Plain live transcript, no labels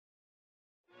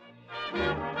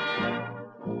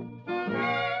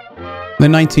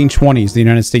In the 1920s, the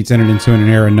United States entered into an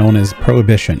era known as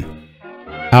Prohibition.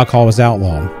 Alcohol was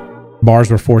outlawed. Bars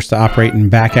were forced to operate in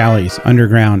back alleys,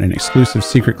 underground, and exclusive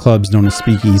secret clubs known as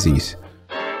speakeasies.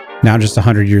 Now, just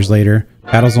 100 years later,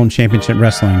 Battlezone Championship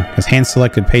Wrestling has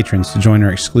hand-selected patrons to join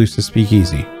our exclusive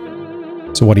speakeasy.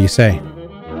 So what do you say?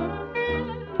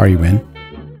 Are you in?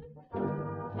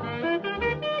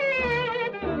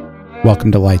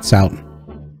 Welcome to Lights Out.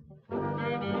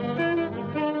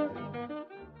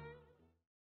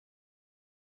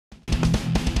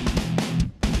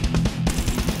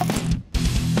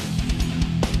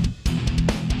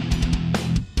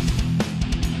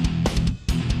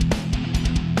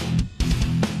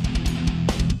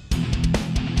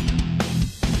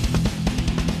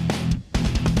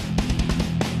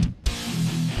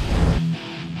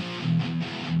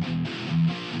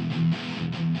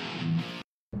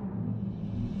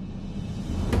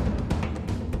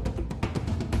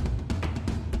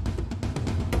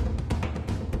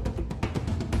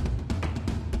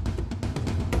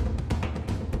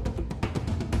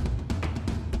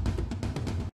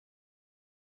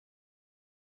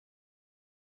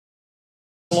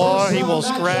 He will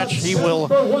scratch, he will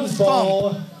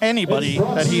thump anybody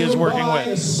that he is working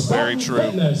with. Very true.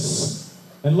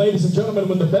 And ladies and gentlemen,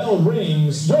 when the bell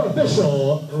rings, your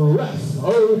official ref,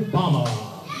 Obama.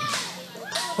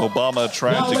 Obama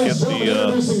trying to get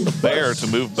the bear to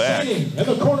move back. In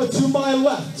the corner to my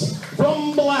left,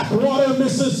 from Blackwater,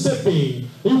 Mississippi,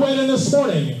 he weighed in this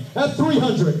morning at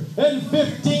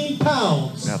 315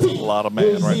 pounds. That's a lot of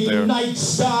man right there. Night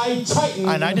Sky Titan.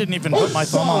 And I didn't even put my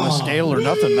thumb on the scale or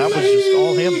nothing. That was just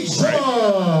all him.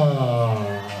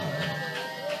 Right.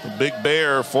 The Big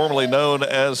Bear, formerly known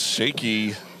as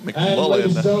Shaky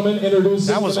McMullen.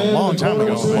 That was a long time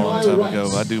ago.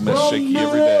 I do miss Shaky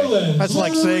every day. That's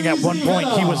like saying at one point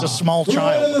he was a small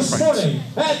child. Right.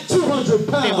 At 200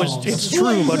 pounds. It's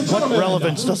true, but what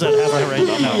relevance does it have right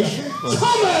now?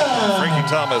 Frankie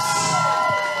Thomas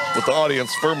with the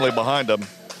audience firmly behind him.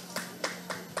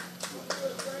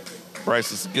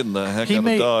 Bryce is getting the heck out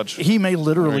of Dodge. He may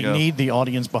literally need the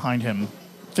audience behind him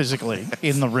physically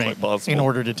in the ring in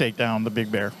order to take down the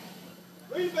Big Bear.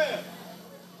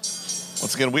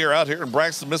 Once again, we are out here in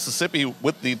Braxton, Mississippi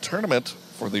with the tournament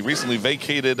for the recently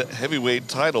vacated heavyweight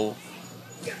title.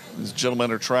 These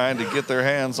gentlemen are trying to get their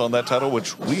hands on that title,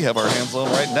 which we have our hands on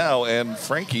right now, and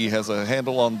Frankie has a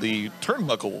handle on the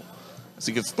turnbuckle as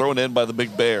he gets thrown in by the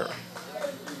Big Bear.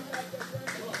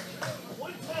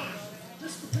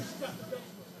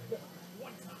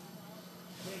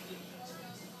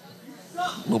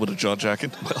 A little bit of jaw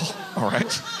jacking. Well, all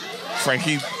right.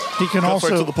 Frankie, he can also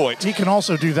right to the point. He can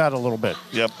also do that a little bit.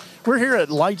 Yep. We're here at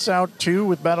Lights Out 2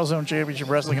 with Battlezone Championship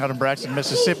Wrestling out in Braxton,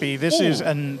 Mississippi. This is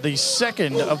the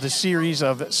second of the series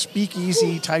of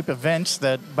speakeasy-type events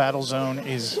that Battlezone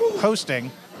is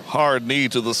hosting. Hard knee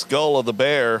to the skull of the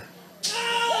bear,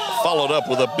 followed up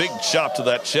with a big chop to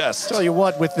that chest. Tell you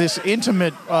what, with this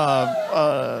intimate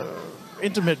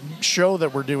show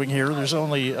that we're doing here, there's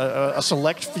only a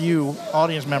select few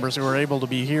audience members who are able to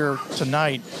be here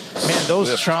tonight. Man,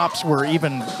 those chops were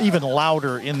even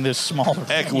louder in this smaller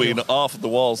echoing off the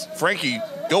walls. Frankie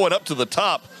going up to the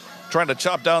top, trying to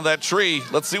chop down that tree.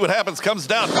 Let's see what happens. Comes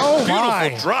down. Oh,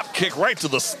 beautiful drop kick right to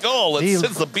the skull. It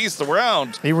sends the beast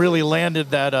around. He really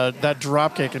landed that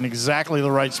drop kick in exactly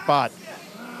the right spot.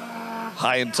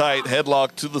 High and tight,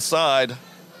 headlock to the side.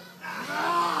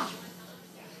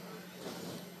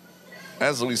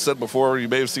 As we said before, you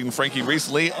may have seen Frankie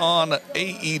recently on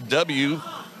AEW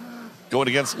going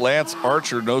against Lance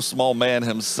Archer, no small man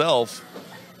himself.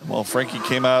 Well, Frankie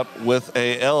came out with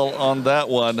a L on that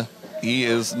one. He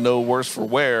is no worse for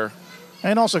wear.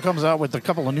 And also comes out with a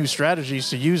couple of new strategies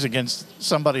to use against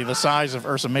somebody the size of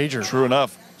Ursa Major. True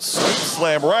enough.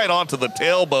 Slam right onto the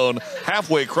tailbone,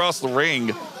 halfway across the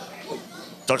ring.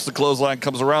 Ducks the clothesline,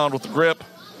 comes around with the grip.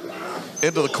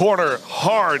 Into the corner,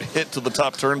 hard hit to the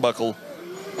top turnbuckle.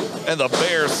 And the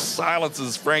bear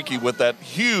silences Frankie with that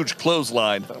huge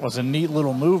clothesline. That was a neat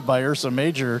little move by Ursa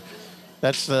Major.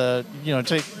 That's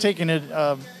taking it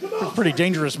a pretty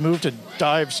dangerous move to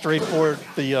dive straight for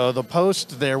the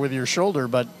post there with your shoulder,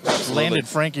 but landed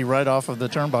Frankie right off of the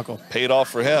turnbuckle. Paid off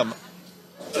for him.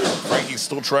 Frankie's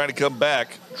still trying to come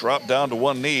back. Drop down to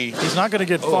one knee. He's not going to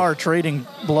get far trading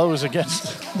blows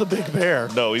against the Big Bear.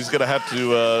 No, he's going to have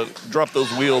to drop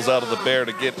those wheels out of the bear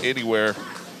to get anywhere.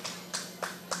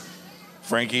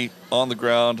 Frankie on the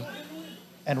ground.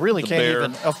 And really can't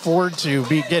even afford to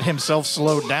get himself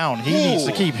slowed down. He needs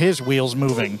to keep his wheels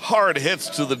moving. Hard hits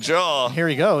to the jaw. Here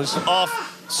he goes.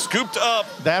 Off, scooped up.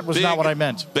 That was not what I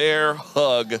meant. Bear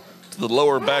hug to the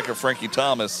lower back of Frankie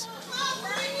Thomas.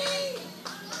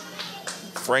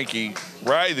 Frankie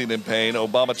writhing in pain.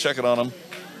 Obama checking on him.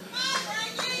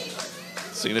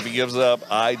 Seeing if he gives up.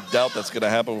 I doubt that's going to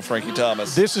happen with Frankie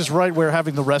Thomas. This is right where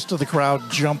having the rest of the crowd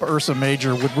jump Ursa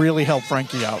Major would really help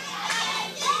Frankie out.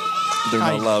 They're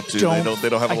not allowed to. They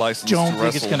don't have a license to wrestle. I don't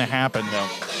think it's going to happen. No.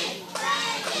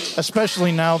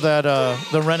 Especially now that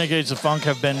the Renegades of Funk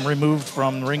have been removed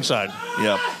from ringside.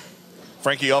 Yep.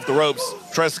 Frankie off the ropes,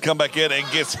 tries to come back in and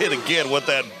gets hit again with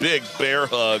that big bear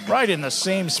hug. Right in the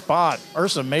same spot.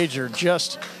 Ursa Major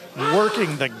just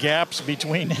working the gaps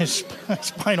between his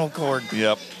spinal cord.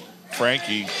 Yep.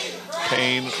 Frankie,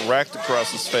 pain racked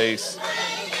across his face.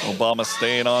 Obama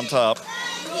staying on top.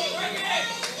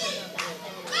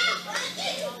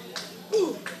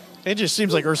 It just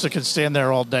seems like Ursa could stand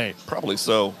there all day. Probably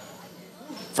so.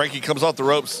 Frankie comes off the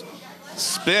ropes,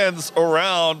 spins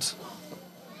around.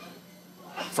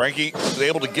 Frankie is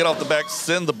able to get off the back,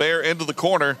 send the bear into the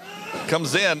corner.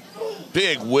 Comes in,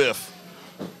 big whiff.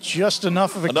 Just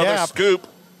enough of a Another gap. scoop.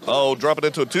 Oh, drop it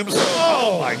into a tombstone.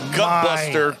 Oh, my gut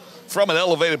buster from an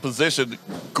elevated position.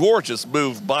 Gorgeous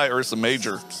move by Ursa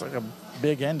Major. It's like a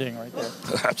big ending right there.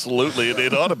 Absolutely,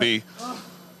 it ought to be.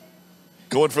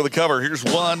 Going for the cover. Here's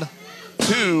 1,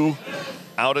 2,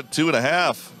 out at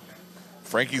 2.5.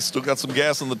 Frankie's still got some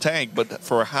gas in the tank, but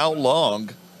for how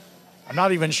long? I'm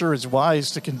not even sure it's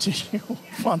wise to continue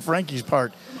on Frankie's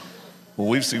part. Well,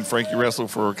 we've seen Frankie wrestle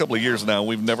for a couple of years now.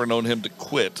 We've never known him to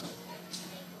quit.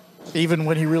 Even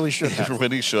when he really should have. Even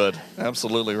when he should.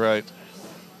 Absolutely right.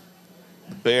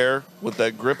 The bear with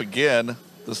that grip again,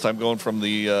 this time going from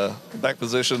the back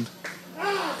position.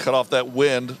 Cut off that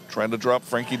wind, trying to drop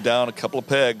Frankie down a couple of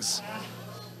pegs.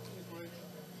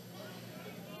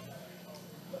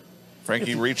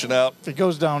 Frankie reaching out. If he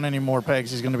goes down any more pegs,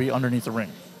 he's going to be underneath the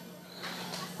ring.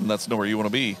 And that's nowhere you want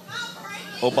to be.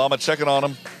 Obama checking on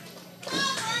him.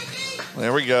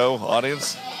 There we go.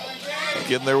 Audience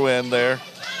getting their win there.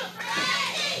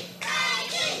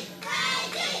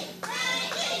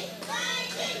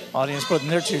 Audience putting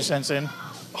their 2 cents in.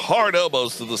 Hard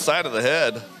elbows to the side of the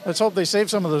head. Let's hope they save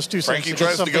some of those 2 cents. Frankie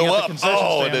tries to go up.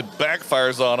 Oh, and it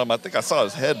backfires on him. I think I saw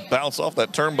his head bounce off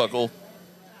that turnbuckle.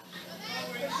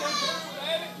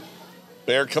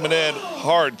 Bear coming in.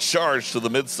 Hard charge to the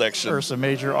midsection. Ursa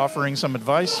Major offering some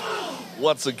advice.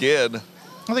 Once again.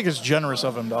 I think it's generous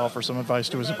of him to offer some advice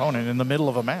to his opponent in the middle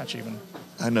of a match even.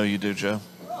 I know you do, Joe.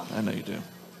 I know you do.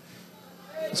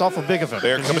 It's awful big of him.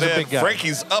 Bear coming in.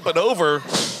 Frankie's up and over.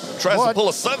 Tries to pull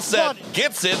a sunset.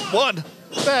 Gets it. 1.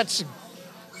 That's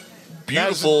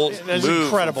beautiful. That's move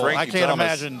incredible. Frankie I can't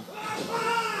Thomas. imagine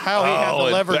how he had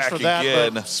the leverage for that.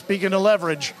 Again. But speaking of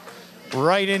leverage,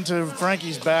 right into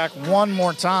Frankie's back one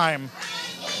more time.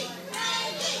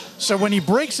 So when he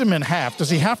breaks him in half,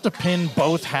 does he have to pin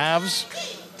both halves?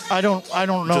 I don't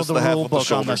know Just the rule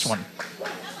book on this one.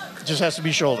 It just has to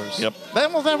be shoulders. Yep.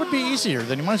 Well, that would be easier.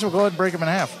 Then you might as well go ahead and break him in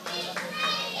half.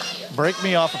 Break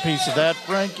me off a piece of that,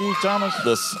 Frankie Thomas.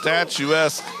 The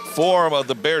statuesque form of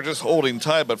the bear just holding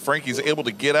tight, but Frankie's able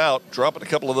to get out, dropping a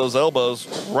couple of those elbows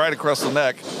right across the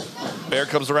neck. Bear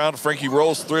comes around, Frankie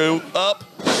rolls through, up.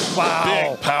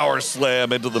 Wow. Big power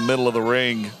slam into the middle of the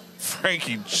ring.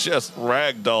 Frankie just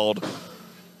ragdolled.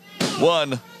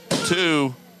 1,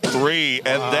 2, 3,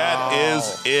 and that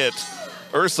is it.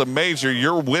 Ursa Major,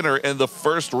 your winner in the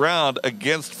first round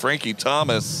against Frankie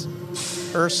Thomas.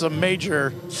 Ursa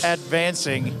Major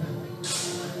advancing.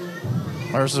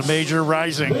 Ursa Major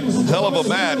rising. Hell of a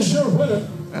match.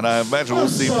 And I imagine we'll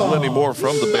see plenty more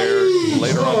from the bear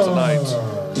later on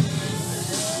tonight.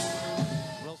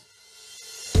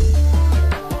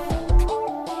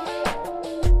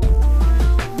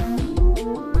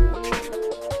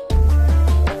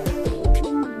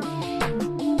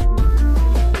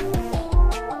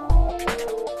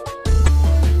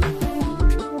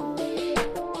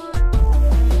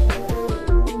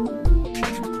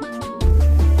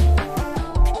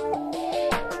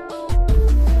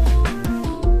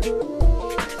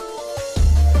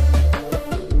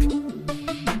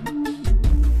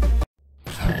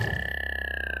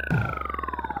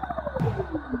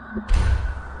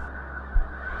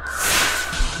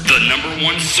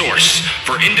 Source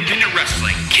for independent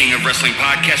wrestling. King of Wrestling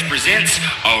Podcast presents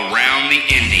Around the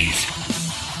Indies.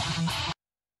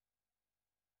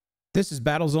 This is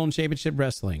Battlezone Championship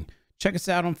Wrestling. Check us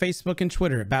out on Facebook and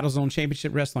Twitter at Battlezone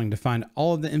Championship Wrestling to find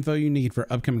all of the info you need for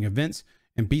upcoming events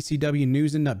and BCW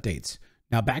news and updates.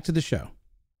 Now back to the show.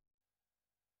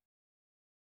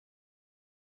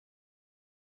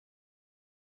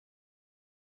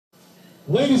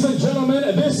 Ladies and gentlemen,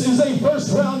 this is a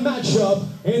first-round matchup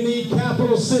in the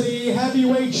Capital City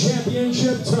Heavyweight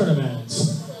Championship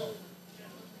Tournament.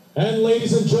 And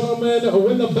ladies and gentlemen,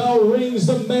 when the bell rings,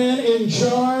 the man in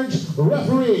charge,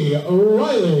 Referee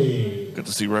Riley. Good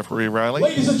to see Referee Riley.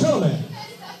 Ladies and gentlemen,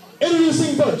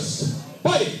 introducing first,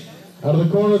 fighting out of the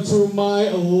corner to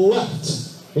my left.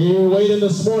 He weighed in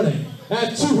this morning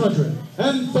at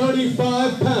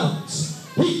 235 pounds.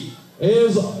 He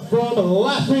is from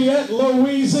Lafayette,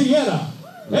 Louisiana.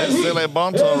 And he is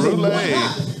one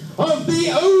half of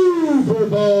the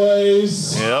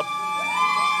Overboys. Yep.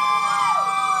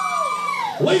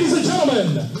 Ladies and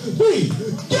gentlemen, the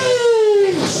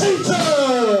Game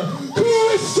Changer,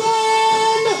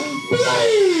 Xtian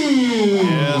Blake!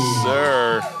 Yes,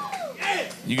 sir.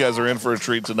 You guys are in for a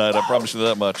treat tonight, I promise you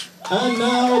that much. And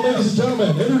now, ladies and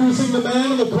gentlemen, introducing the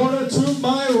man in the corner to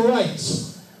my right.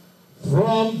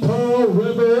 From Pearl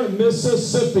River,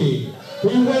 Mississippi.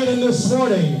 He weighed in this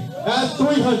morning at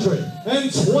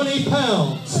 320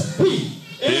 pounds. He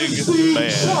is the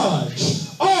judge,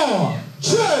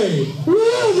 RJ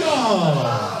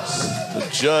Williams. The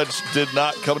judge did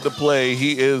not come to play.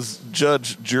 He is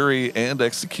judge, jury, and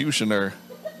executioner.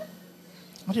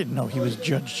 I didn't know he was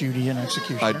Judge, Judy, and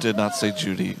executioner. I did not say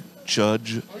Judy.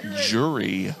 Judge,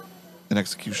 jury, and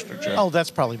executioner, Joe. Oh, that's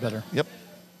probably better. Yep.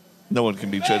 No one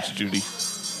can be Judge Judy.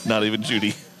 Not even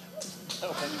Judy.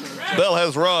 Bell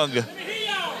has rung.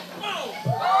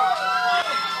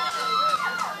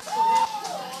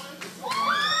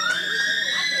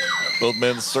 Both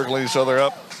men circling each other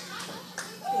up.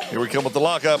 Here we come with the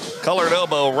lockup. Collar and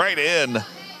elbow right in.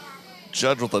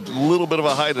 Judge with a little bit of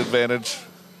a height advantage.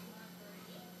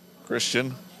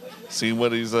 Christian, seeing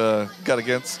what he's got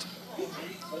against.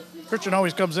 Christian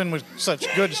always comes in with such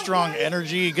good, strong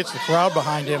energy. He gets the crowd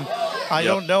behind him. I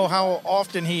don't know how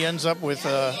often he ends up with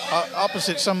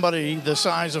opposite somebody the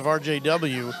size of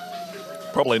RJW.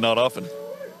 Probably not often.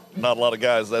 Not a lot of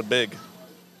guys that big.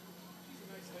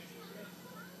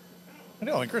 I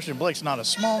know, and Xtian Blake's not a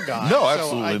small guy. No,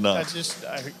 absolutely not.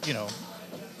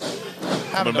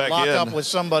 Having to lock up with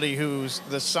somebody who's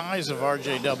the size of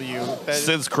RJW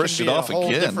sends Christian off again. A whole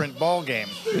again. Different ball game.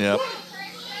 Yep.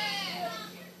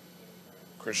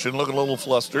 Christian looking a little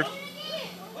flustered.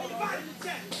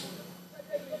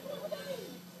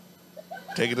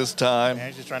 Taking his time. Yeah,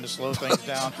 he's just trying to slow things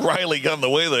down. Riley got in the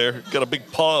way there. Got a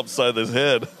big paw upside his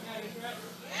head.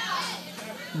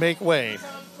 Make way.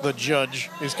 The judge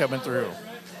is coming through.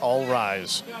 All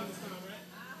rise.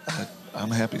 I'm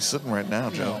happy sitting right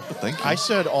now, Joe. But thank you. I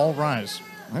said all rise.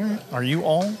 All right. Are you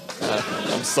all?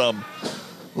 I'm some.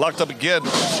 Locked up again.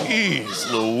 Jeez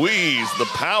Louise. The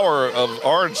power of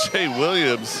RJ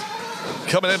Williams.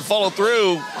 Coming in, follow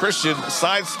through. Christian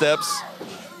sidesteps.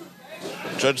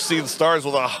 Judge seeing stars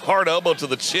with a hard elbow to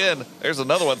the chin. There's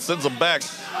another one. Sends him back.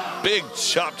 Big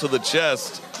chop to the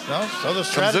chest. No, so the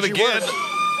strategy comes in again. works.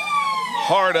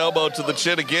 Hard elbow to the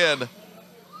chin again.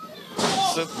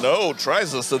 No,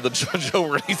 tries to send the judge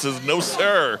over. He says, no,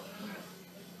 sir.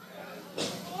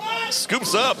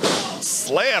 Scoops up,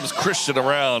 slams Christian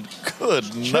around.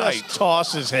 Good night. Just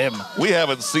tosses him. We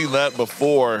haven't seen that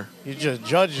before.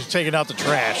 Judge is taking out the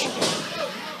trash.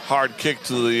 Hard kick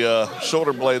to the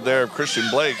shoulder blade there of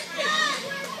Xtian Blake.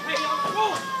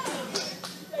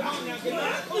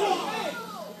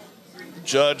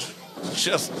 Judge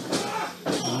just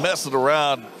messing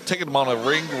around, taking him on a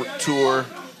ring tour.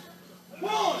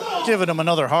 Giving him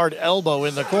another hard elbow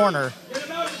in the corner.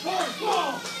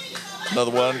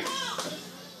 Another one.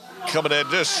 Coming in,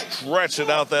 just stretching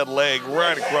out that leg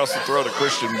right across the throat of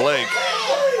Xtian Blake.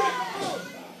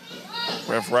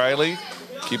 Ref Riley,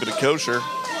 keeping it kosher.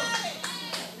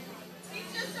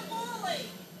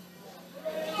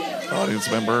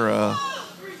 Audience member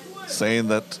saying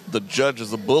that the judge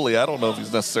is a bully. I don't know if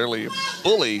he's necessarily a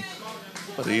bully,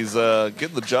 but he's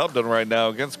getting the job done right now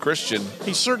against Christian.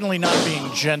 He's certainly not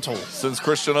being gentle. Sends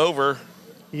Christian over.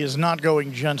 He is not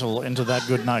going gentle into that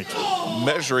good night.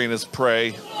 Measuring his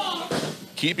prey.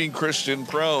 Keeping Christian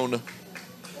prone.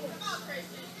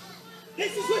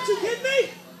 This is what you give me?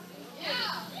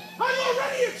 I'm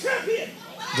already a champion!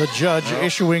 The judge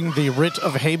issuing the writ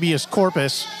of habeas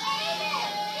corpus.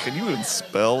 Can you even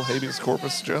spell habeas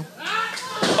corpus, Joe?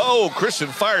 Oh, Christian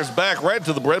fires back right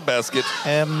to the breadbasket.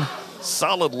 M.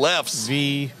 Solid lefts.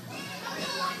 V.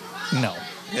 No.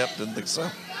 Yep, didn't think so.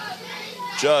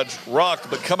 Judge rocked,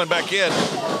 but coming back in.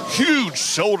 Huge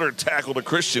shoulder tackle to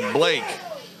Xtian Blake.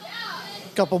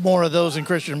 A couple more of those and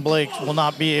Xtian Blake will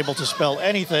not be able to spell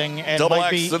anything and Double might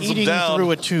axe be sends him eating down.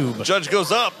 through a tube. Judge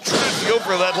goes up, tries to go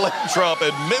for that leg drop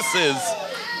and misses.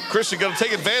 Christian going to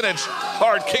take advantage.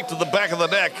 Hard kick to the back of the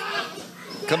neck.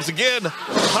 Comes again.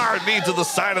 Hard knee to the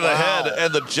side of the head,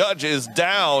 and the judge is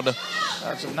down.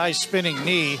 That's a nice spinning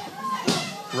knee.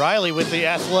 Riley with the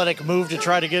athletic move to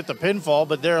try to get the pinfall,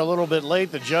 but they're a little bit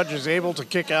late. The judge is able to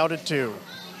kick out at 2.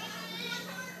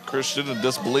 Christian in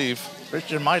disbelief.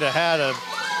 Christian might have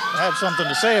had something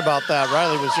to say about that.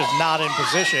 Riley was just not in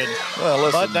position. Well,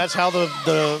 listen, but that's how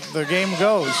the game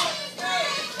goes.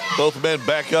 Both men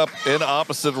back up in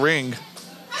opposite ring.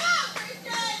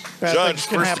 Bad Judge things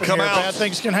can first happen to come here. out. Bad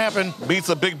things can happen. Beats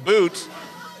a big boot.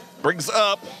 Brings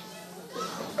up.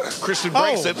 Christian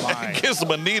breaks it and gives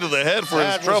him a knee to the head for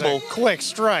his trouble. Was a quick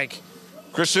strike.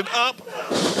 Christian up.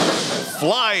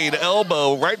 Flying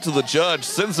elbow right to the judge.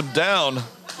 Sends him down.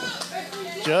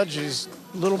 Judge is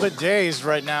a little bit dazed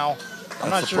right now. I'm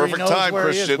not sure he perfect knows time, where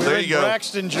Christian. he is. There We're you in go.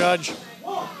 Braxton, Judge.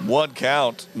 1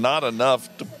 count. Not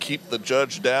enough to keep the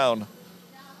judge down.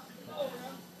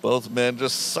 Both men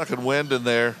just sucking wind in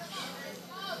there.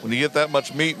 When you get that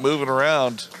much meat moving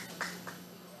around.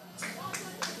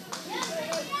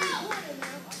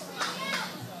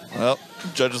 Well,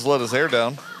 judge has let his hair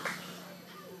down.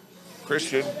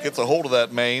 Christian gets a hold of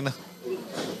that mane.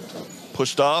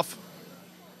 Pushed off.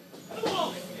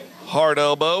 Hard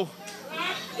elbow.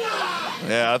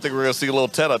 Yeah, I think we're going to see a little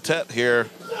tete-a-tete here.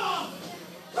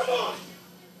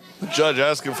 The judge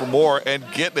asking for more and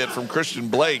getting it from Xtian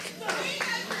Blake.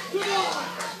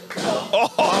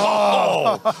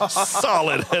 Oh,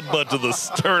 solid headbutt to the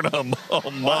sternum. Oh,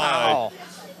 my. Wow.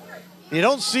 You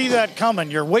don't see that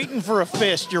coming. You're waiting for a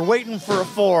fist. You're waiting for a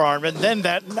forearm. And then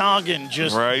that noggin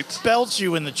just belts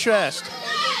you in the chest.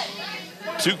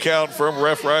 2 count from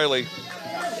Ref Riley.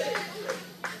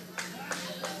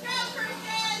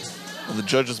 And the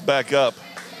judge is back up.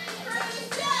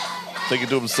 Thinking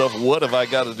to himself, what have I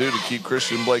got to do to keep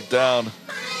Xtian Blake down?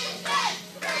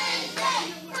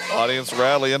 Audience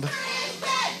rallying.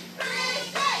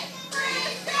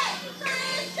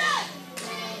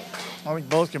 I think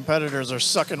both competitors are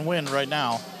sucking wind right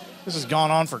now. This has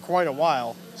gone on for quite a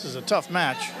while. This is a tough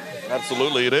match.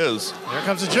 Absolutely it is. Here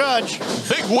comes the judge.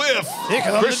 Big whiff. Here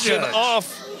comes Xtian the judge.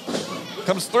 off.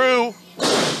 Comes through.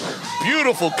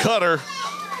 Beautiful cutter.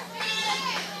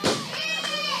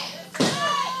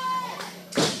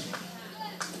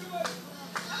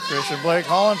 Xtian Blake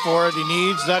calling for it. He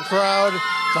needs that crowd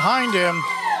behind him.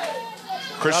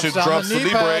 Xtian down drops the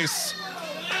knee pad. brace.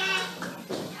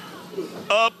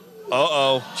 Up.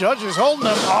 Uh-oh. Judge is holding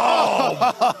him.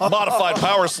 Oh! Modified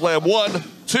power slam. 1,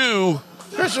 2.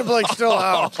 Xtian Blake's still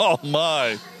out. Oh,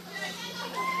 my.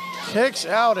 Kicks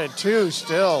out at 2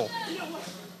 still.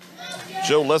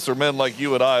 Joe, lesser men like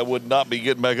you and I would not be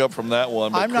getting back up from that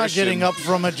one. But I'm not Xtian- getting up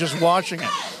from it, just watching it.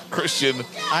 Xtian.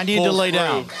 I need to pulls lay through.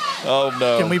 down. Oh,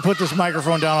 no. Can we put this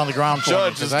microphone down on the ground for me?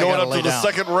 Judge 'Cause is I going gotta up lay to the down.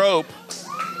 second rope.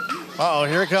 Uh-oh,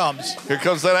 here it comes. Here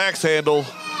comes that axe handle.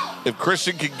 If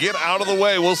Xtian can get out of the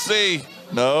way, we'll see.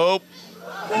 Nope.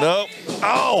 Nope.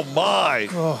 Oh, my.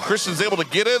 Xtian's able to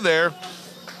get in there.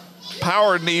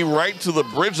 Power knee right to the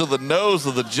bridge of the nose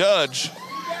of the judge.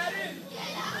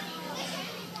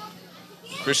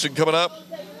 Xtian coming up.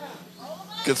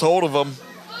 Gets hold of him.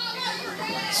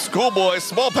 Schoolboy,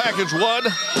 small package. 1, 2,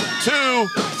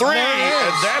 3.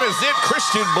 And that is it.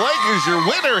 Xtian Blake is your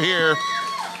winner here.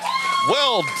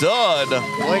 Well done.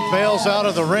 Blake bails out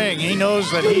of the ring. He knows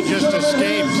that he just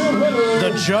escaped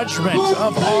the judgment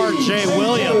of RJ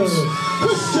Williams.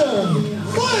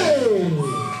 Xtian Blake.